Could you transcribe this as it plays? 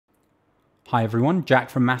Hi everyone, Jack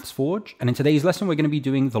from Maths Forge, and in today's lesson we're going to be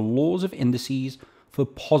doing the laws of indices for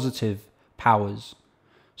positive powers.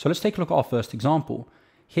 So let's take a look at our first example.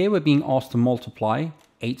 Here we're being asked to multiply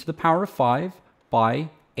 8 to the power of 5 by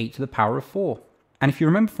 8 to the power of 4. And if you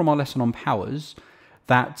remember from our lesson on powers,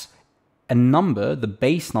 that a number, the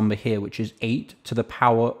base number here, which is 8 to the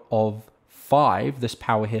power of 5, this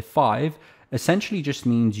power here 5, essentially just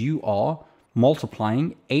means you are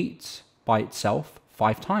multiplying 8 by itself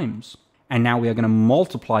 5 times. And now we are going to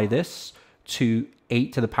multiply this to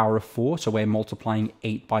 8 to the power of 4. So we're multiplying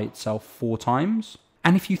 8 by itself 4 times.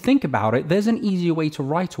 And if you think about it, there's an easier way to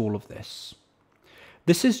write all of this.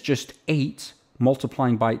 This is just 8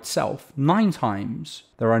 multiplying by itself 9 times.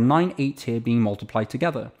 There are 9 8s here being multiplied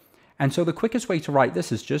together. And so the quickest way to write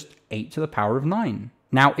this is just 8 to the power of 9.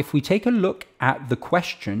 Now, if we take a look at the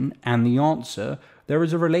question and the answer, there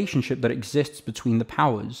is a relationship that exists between the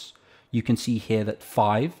powers. You can see here that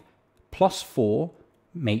 5 plus 4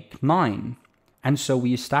 make 9. And so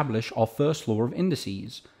we establish our first law of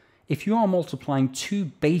indices. If you are multiplying two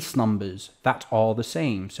base numbers that are the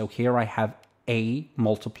same, so here I have A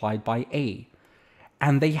multiplied by A,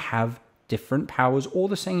 and they have different powers or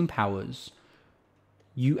the same powers,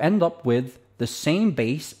 you end up with the same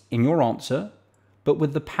base in your answer, but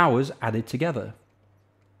with the powers added together.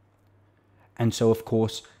 And so, of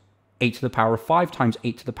course, 8 to the power of 5 times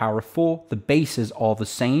 8 to the power of 4, the bases are the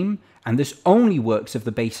same, and this only works if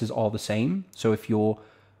the bases are the same. So if your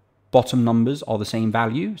bottom numbers are the same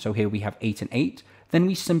value, so here we have 8 and 8, then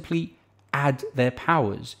we simply add their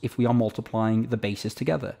powers if we are multiplying the bases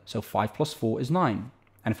together. So 5 plus 4 is 9.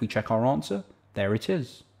 And if we check our answer, there it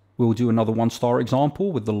is. We'll do another one-star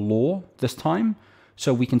example with the law this time.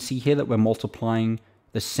 So we can see here that we're multiplying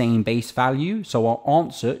the same base value. So our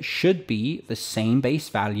answer should be the same base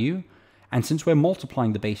value. And since we're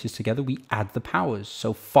multiplying the bases together, we add the powers.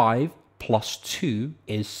 So 5 plus 2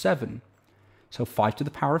 is 7. So 5 to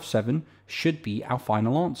the power of 7 should be our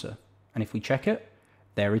final answer. And if we check it,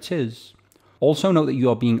 there it is. Also note that you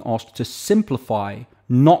are being asked to simplify,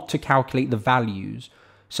 not to calculate the values.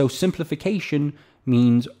 So simplification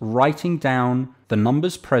means writing down the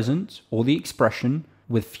numbers present or the expression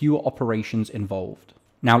with fewer operations involved.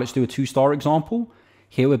 Now let's do a two-star example.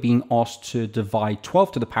 Here we're being asked to divide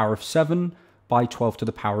 12 to the power of 7 by 12 to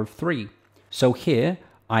the power of 3. So here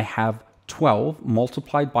I have 12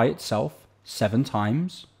 multiplied by itself 7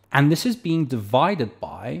 times, and this is being divided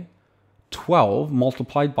by 12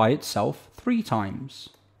 multiplied by itself 3 times.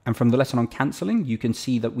 And from the lesson on cancelling, you can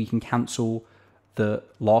see that we can cancel the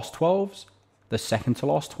last 12s, the second to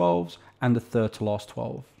last 12s, and the third to last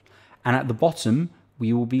 12. And at the bottom,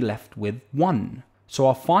 we will be left with 1. So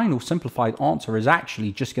our final simplified answer is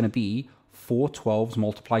actually just going to be 4 12s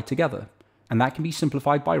multiplied together. And that can be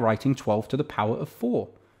simplified by writing 12 to the power of 4.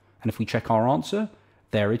 And if we check our answer,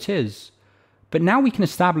 there it is. But now we can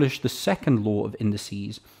establish the second law of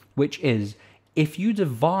indices, which is if you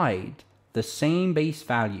divide the same base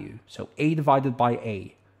value, so A divided by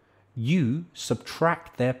A, you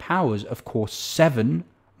subtract their powers. Of course, 7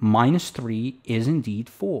 minus 3 is indeed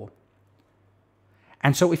 4.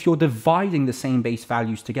 And so if you're dividing the same base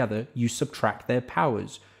values together, you subtract their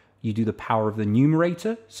powers. You do the power of the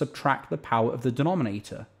numerator, subtract the power of the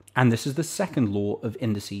denominator. And this is the second law of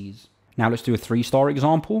indices. Now let's do a 3-star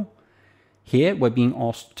example. Here we're being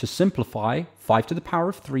asked to simplify 5 to the power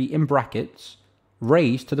of 3 in brackets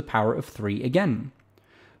raised to the power of 3 again.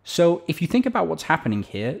 So if you think about what's happening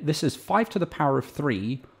here, this is 5 to the power of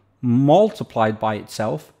 3 multiplied by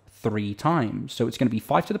itself 3 times. So it's going to be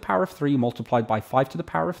 5 to the power of 3 multiplied by 5 to the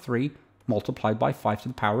power of 3 multiplied by 5 to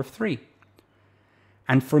the power of 3.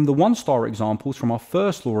 And from the 1-star examples from our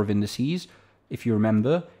first law of indices, if you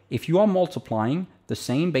remember, if you are multiplying the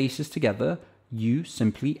same bases together, you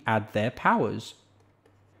simply add their powers.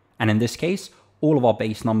 And in this case, all of our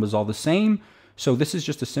base numbers are the same. So this is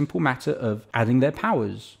just a simple matter of adding their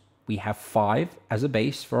powers. We have 5 as a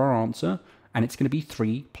base for our answer, and it's going to be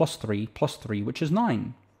 3 plus 3 plus 3, which is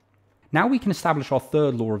 9. Now we can establish our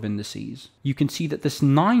third law of indices. You can see that this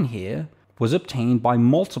 9 here was obtained by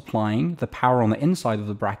multiplying the power on the inside of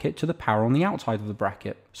the bracket to the power on the outside of the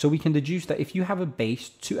bracket. So we can deduce that if you have a base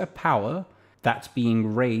to a power that's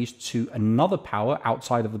being raised to another power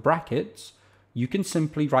outside of the brackets, you can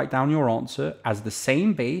simply write down your answer as the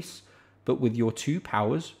same base, but with your two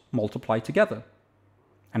powers multiplied together.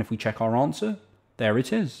 And if we check our answer, there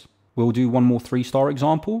it is. We'll do one more 3-star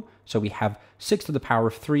example. So we have 6 to the power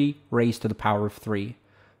of 3 raised to the power of 3.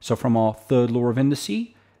 So from our third law of indices,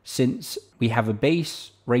 since we have a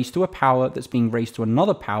base raised to a power that's being raised to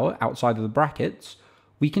another power outside of the brackets,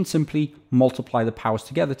 we can simply multiply the powers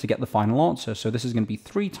together to get the final answer. So this is going to be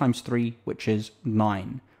 3 times 3, which is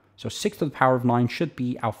 9. So 6 to the power of 9 should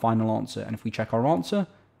be our final answer. And if we check our answer,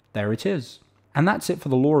 there it is. And that's it for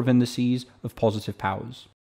the law of indices of positive powers.